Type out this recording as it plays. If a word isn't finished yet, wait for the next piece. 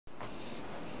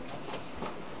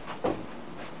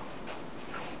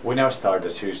We now start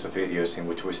a series of videos in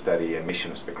which we study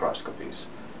emission spectroscopies.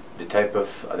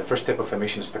 The first type of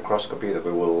emission spectroscopy that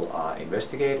we will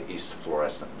investigate is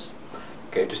fluorescence.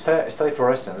 Okay, to study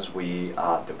fluorescence, we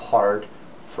depart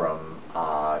from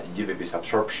UV-Vis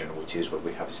absorption, which is what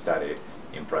we have studied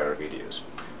in prior videos.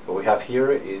 What we have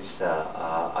here is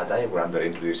a diagram that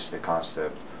introduces the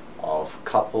concept of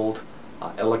coupled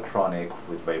electronic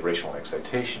with vibrational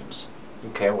excitations.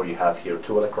 Okay, where you have here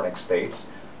two electronic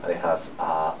states, and they have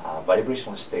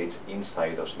vibrational states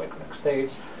inside those electronic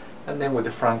states. And then with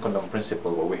the Frank-Condon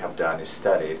principle, what we have done is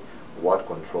studied what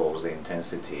controls the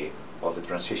intensity of the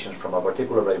transition from a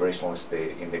particular vibrational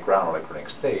state in the ground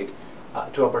electronic state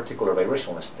to a particular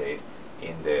vibrational state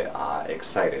in the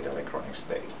excited electronic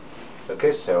state.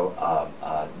 Okay, so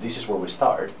this is where we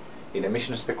start. In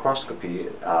emission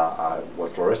spectroscopy,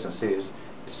 what fluorescence is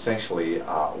essentially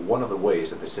one of the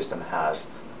ways that the system has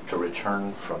to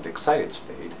return from the excited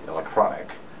state,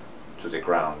 electronic, to the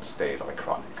ground state,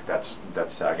 electronic. That's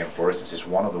again, fluorescence is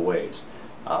one of the ways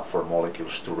for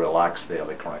molecules to relax the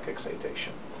electronic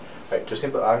excitation. Right,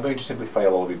 I'm going to simplify a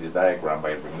little bit this diagram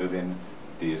by removing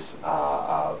these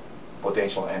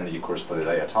potential energy curves for the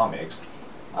diatomics,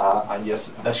 and yes,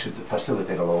 that should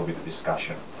facilitate a little bit of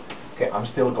discussion. Okay, I'm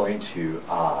still going to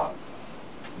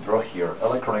draw here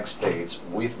electronic states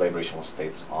with vibrational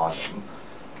states on them.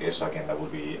 Okay, so again, that will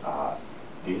be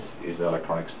this is the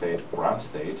electronic state, ground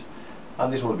state,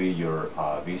 and this will be your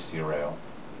V0,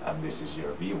 and this is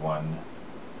your V1,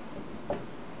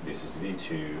 this is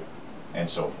V2, and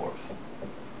so forth.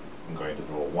 I'm going to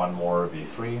draw one more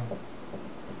V3,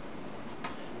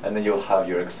 and then you'll have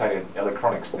your excited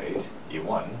electronic state,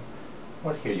 E1,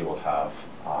 where here you will have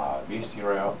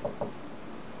V0,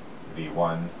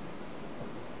 V1,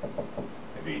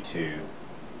 V2,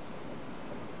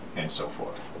 and so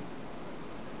forth.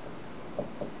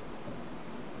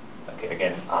 Okay,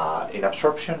 again, in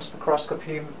absorption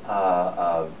spectroscopy,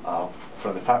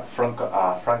 from the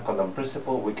Frank-Condon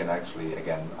principle, we can actually,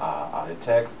 again,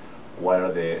 detect what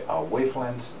are the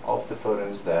wavelengths of the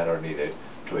photons that are needed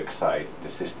to excite the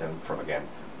system from, again,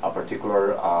 a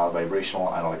particular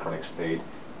vibrational and electronic state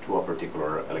to a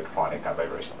particular electronic and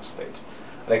vibrational state.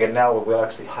 And again, now what we'll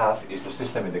actually have is the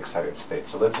system in the excited state.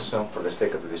 So let's assume, for the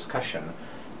sake of the discussion,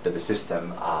 that the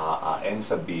system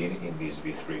ends up being in this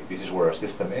V3. This is where our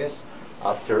system is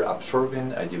after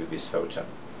absorbing a UV-Vis photon.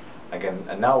 Again,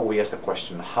 and now we ask the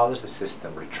question, how does the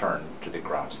system return to the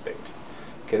ground state?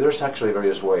 Okay, there's actually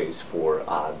various ways for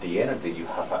the energy you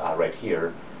have right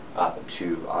here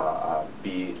to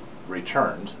be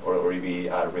returned or be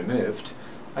removed,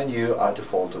 and you to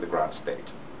fall to the ground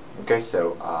state. Okay,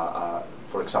 so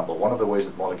for example, one of the ways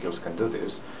that molecules can do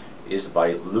this is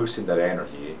by losing that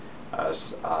energy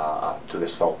as to the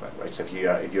solvent, right? So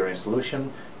if you're in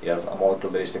solution, you have a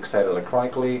molecule that is excited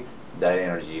electronically, that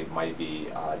energy might be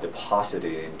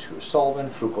deposited into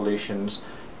solvent through collisions,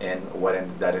 and what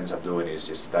that ends up doing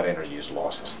is that energy is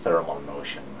lost as thermal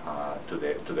motion to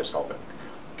the solvent.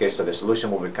 Okay, so the solution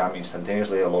will become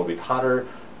instantaneously a little bit hotter,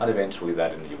 and eventually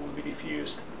that energy will be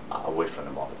diffused away from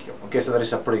the molecule. Okay, so that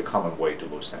is a pretty common way to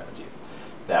lose energy.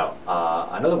 Now,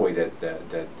 another way that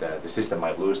the system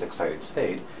might lose the excited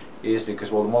state is because,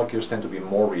 well, the molecules tend to be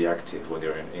more reactive when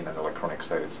they're in an electron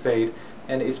excited state,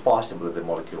 and it's possible that the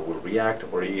molecule will react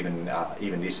or even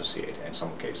dissociate in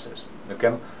some cases.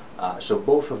 Okay, so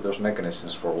both of those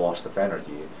mechanisms for loss of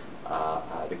energy,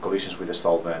 the collisions with the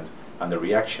solvent and the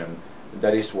reaction,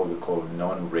 that is what we call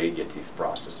non-radiative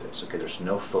processes. Okay, there's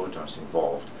no photons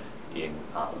involved in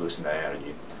losing that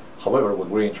energy. However, what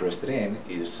we're interested in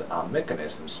is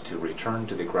mechanisms to return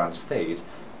to the ground state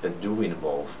that do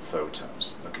involve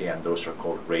photons. Okay, and those are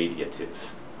called radiative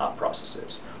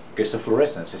processes. Okay, so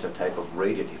fluorescence is a type of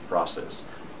radiative process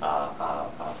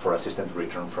for a system to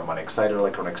return from an excited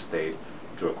electronic state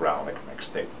to a ground electronic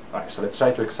state. All right, so let's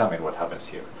try to examine what happens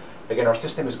here. Again, our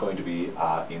system is going to be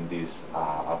in this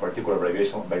particular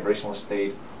vibrational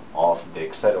state of the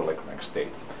excited electronic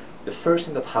state. The first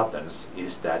thing that happens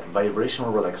is that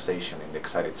vibrational relaxation in the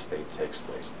excited state takes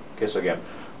place. Okay, so again,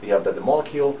 we have that the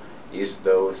molecule is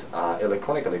both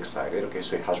electronically excited, okay,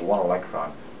 so it has one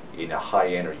electron in a high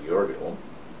energy orbital,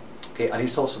 okay, and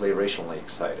it's also vibrationally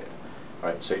excited.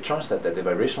 Right, so it turns out that the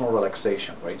vibrational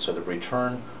relaxation, right, so the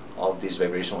return of this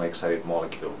vibrationally excited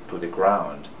molecule to the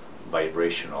ground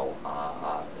vibrational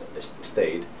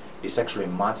state is actually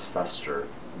much faster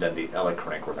than the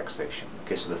electronic relaxation.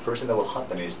 Okay, so the first thing that will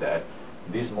happen is that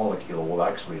this molecule will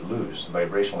actually lose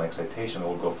vibrational excitation. It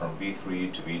will go from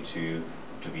V3 to V2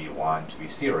 to V1 to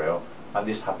V0, and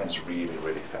this happens really,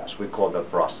 really fast. We call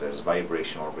that process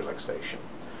vibrational relaxation.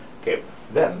 Okay,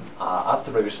 then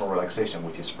after vibrational relaxation,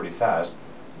 which is pretty fast,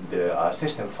 the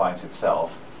system finds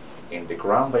itself in the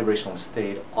ground vibrational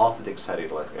state of the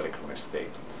excited electronic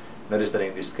state. Notice that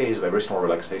in this case, vibrational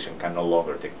relaxation can no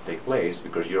longer take place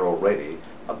because you're already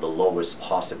at the lowest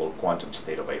possible quantum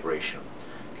state of vibration.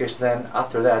 Okay, so then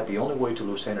after that, the only way to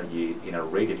lose energy in a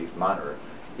radiative manner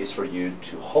is for you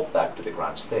to hop back to the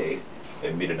ground state,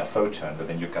 emitting a photon that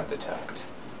then you can detect.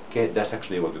 Okay, that's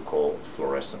actually what we call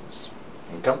fluorescence.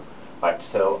 Okay? Right,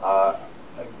 so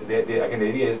again, the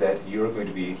idea is that you're going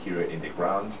to be here in the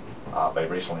ground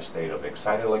vibrational state of the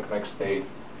excited electronic state,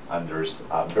 and there's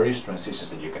various transitions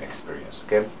that you can experience.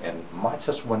 Okay, and much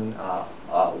as when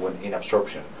in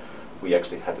absorption, we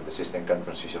actually had that the system can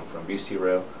transition from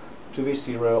V0 to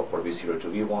V0 or V0 to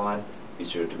V1,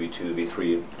 V0 to V2,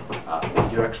 V3.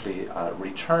 When you actually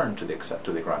return to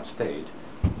the ground state,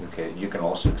 okay, you can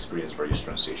also experience various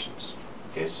transitions.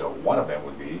 Okay, so one of them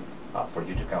would be for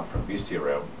you to come from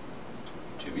V0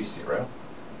 to V0.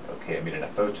 Okay, emitting a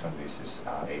photon. This is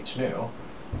h nu.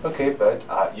 Okay, but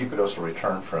you could also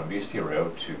return from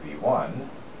V0 to V1.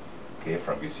 Okay,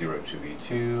 from V0 to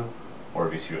V2 or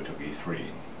V0 to V3.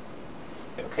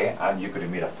 Okay, and you could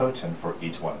emit a photon for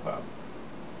each one of them.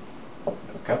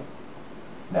 Okay.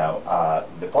 Now,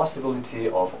 the possibility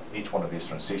of each one of these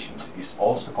transitions is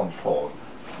also controlled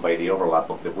by the overlap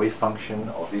of the wave function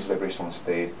of this vibrational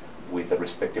state with the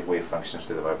respective wave functions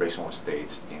to the vibrational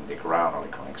states in the ground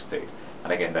electronic state.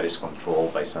 And again, that is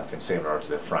controlled by something similar to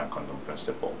the Frank-Condon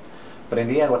principle. But in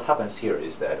the end, what happens here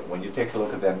is that when you take a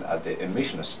look at the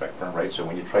emission spectrum, right? So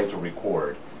when you try to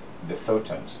record the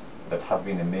photons that have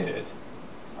been emitted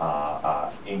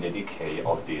in the decay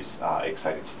of this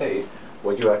excited state,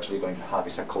 what you're actually going to have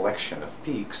is a collection of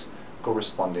peaks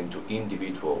corresponding to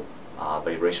individual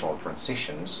vibrational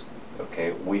transitions,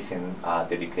 okay, within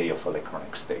the decay of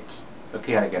electronic states.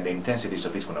 Okay, and again, the intensities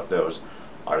of each one of those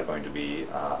are going to be,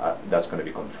 that's going to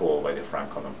be controlled by the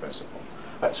Frank-Condon principle.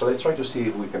 Right, so let's try to see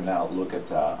if we can now look at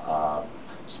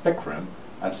spectrum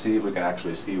and see if we can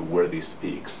actually see where these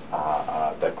peaks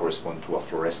that correspond to a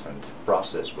fluorescent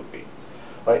process would be.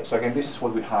 Right, so again, this is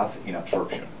what we have in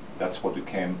absorption. That's what we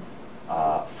came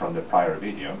from the prior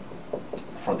video,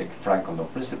 from the Frank-Condon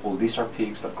principle. These are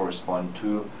peaks that correspond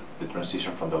to the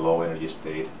transition from the low energy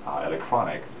state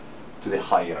electronic to the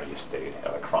high energy state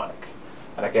electronic.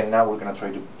 And again, now we're going to try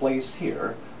to place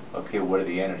here, okay, where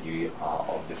the energy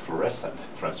of the fluorescent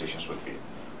transitions would be.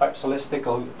 Right, so let's take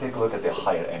a look at the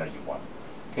higher energy one.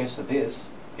 Okay, so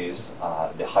this is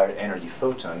the higher energy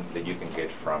photon that you can get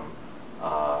from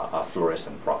a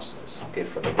fluorescent process. Okay,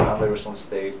 from the ground vibrational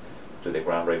state to the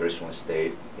ground vibrational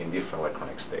state in different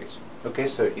electronic states. Okay,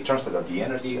 so it turns out that the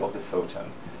energy of the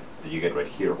photon that you get right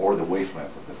here, or the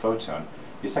wavelength of the photon,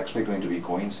 is actually going to be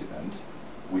coincident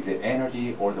with the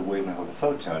energy or the wavelength of the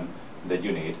photon that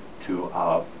you need to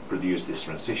produce this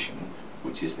transition,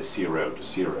 which is the 0 to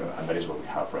 0, and that is what we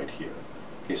have right here.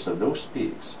 Okay, so those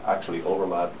peaks actually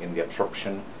overlap in the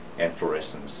absorption and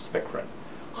fluorescence spectrum.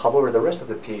 However, the rest of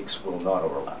the peaks will not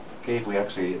overlap. Okay, if we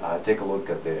actually take a look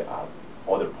at the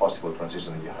other possible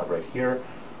transition that you have right here,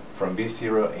 from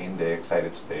V0 in the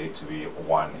excited state to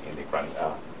V1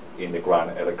 in the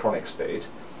ground electronic state,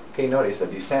 okay, notice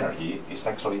that this energy is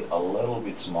actually a little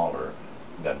bit smaller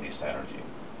than this energy.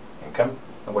 Okay?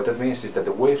 And what that means is that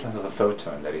the wavelength of the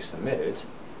photon that is emitted,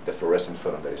 the fluorescent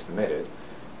photon that is emitted,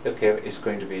 okay, is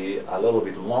going to be a little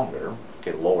bit longer,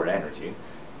 okay, lower energy,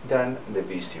 than the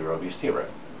V0.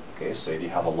 Okay, so if you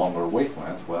have a longer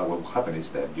wavelength, well, what will happen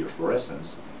is that your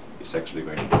fluorescence is actually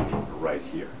going to be right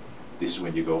here. This is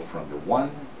when you go from the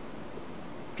 1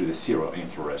 to the 0 in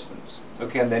fluorescence.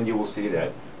 Okay, and then you will see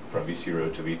that from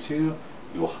V0 to V2,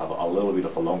 you will have a little bit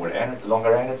of a longer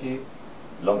energy,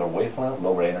 longer wavelength,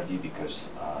 lower energy, because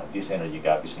this energy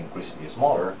gap is increasingly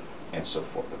smaller, and so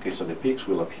forth. Okay, so the peaks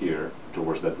will appear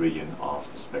towards that region of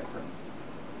the spectrum.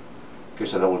 Okay,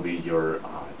 so that will be your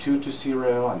 2 to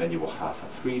 0, and then you will have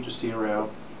a 3 to 0,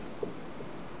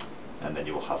 and then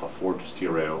you will have a 4 to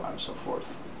 0, and so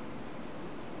forth.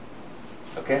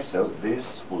 Okay, so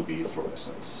this will be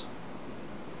fluorescence.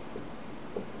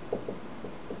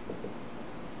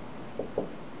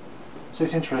 So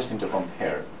it's interesting to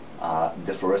compare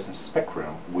the fluorescence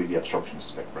spectrum with the absorption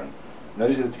spectrum.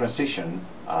 Notice that the transition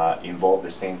involves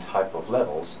the same type of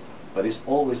levels, but it's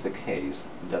always the case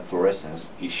that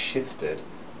fluorescence is shifted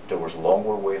towards longer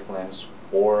wavelengths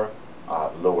or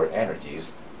lower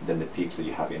energies than the peaks that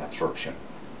you have in absorption.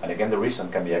 And again, the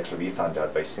reason can be actually found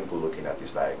out by simply looking at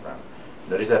this diagram.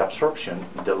 Notice that absorption,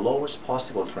 the lowest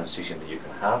possible transition that you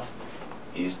can have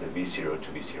is the V0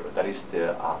 to V0. That is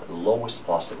the lowest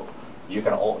possible. You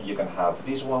can have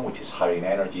this one, which is higher in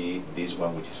energy, this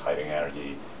one, which is higher in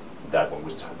energy, that one,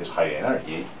 which is higher in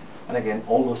energy, And again,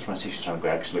 all those transitions are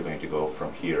actually going to go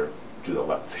from here to the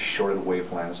left, shorter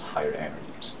wavelengths, higher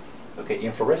energies. Okay,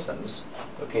 in fluorescence,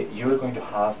 okay, you're going to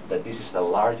have that this is the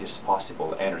largest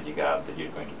possible energy gap that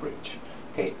you're going to bridge.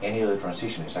 Okay, any other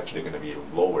transition is actually going to be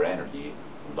lower energy,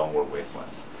 longer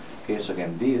wavelength. Okay, so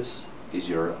again, this is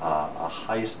your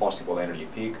highest possible energy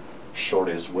peak,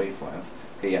 shortest wavelength.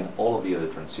 Okay, and all of the other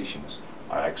transitions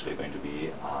are actually going to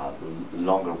be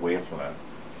longer wavelength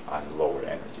and lower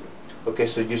energy. Okay,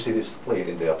 so you see this split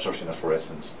in the absorption of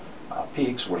fluorescence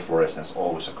peaks, where fluorescence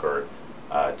always occur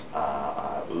at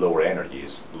lower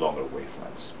energies, longer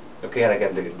wavelengths. Okay, and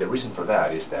again, the reason for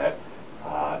that is that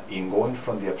in going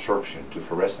from the absorption to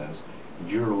fluorescence,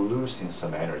 you're losing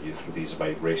some energy through this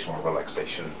vibrational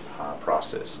relaxation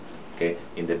process. Okay,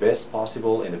 in the best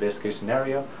case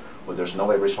scenario, where there's no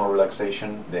vibrational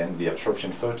relaxation, then the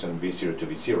absorption photon V0 to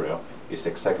V0 is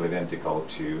exactly identical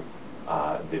to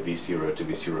the V0 to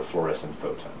V0 fluorescent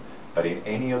photon. But in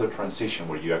any other transition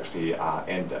where you actually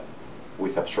end up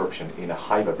with absorption in a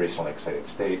high vibrational excited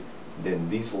state, then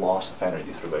this loss of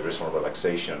energy through vibrational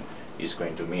relaxation is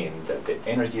going to mean that the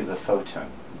energy of the photon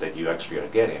that you actually are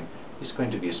getting is going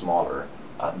to be smaller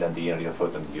than the energy of the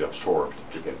photon that you absorbed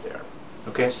to get there.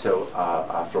 Okay, so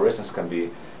fluorescence can be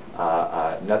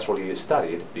naturally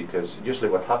studied, because usually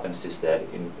what happens is that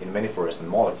in many fluorescent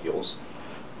molecules,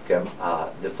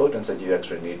 the photons that you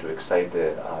actually need to excite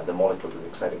the molecule to the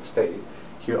excited state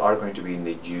here are going to be in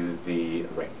the UV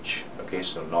range, okay,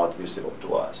 so not visible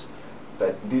to us.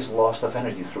 But this loss of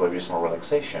energy through vibrational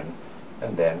relaxation,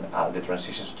 and then the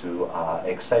transitions to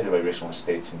excited vibrational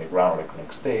states in the ground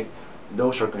electronic state,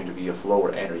 those are going to be of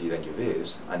lower energy than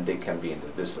UVs, and they can be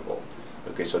invisible.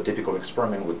 Okay, so a typical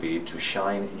experiment would be to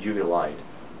shine UV light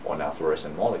on a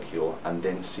fluorescent molecule and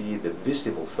then see the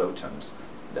visible photons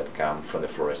that come from the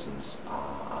fluorescence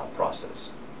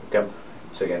process. Okay,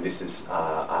 so again, this is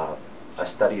a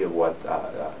study of what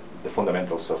the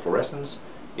fundamentals of fluorescence.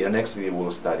 In the next video,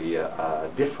 we'll study a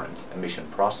different emission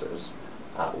process,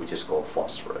 which is called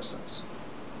phosphorescence.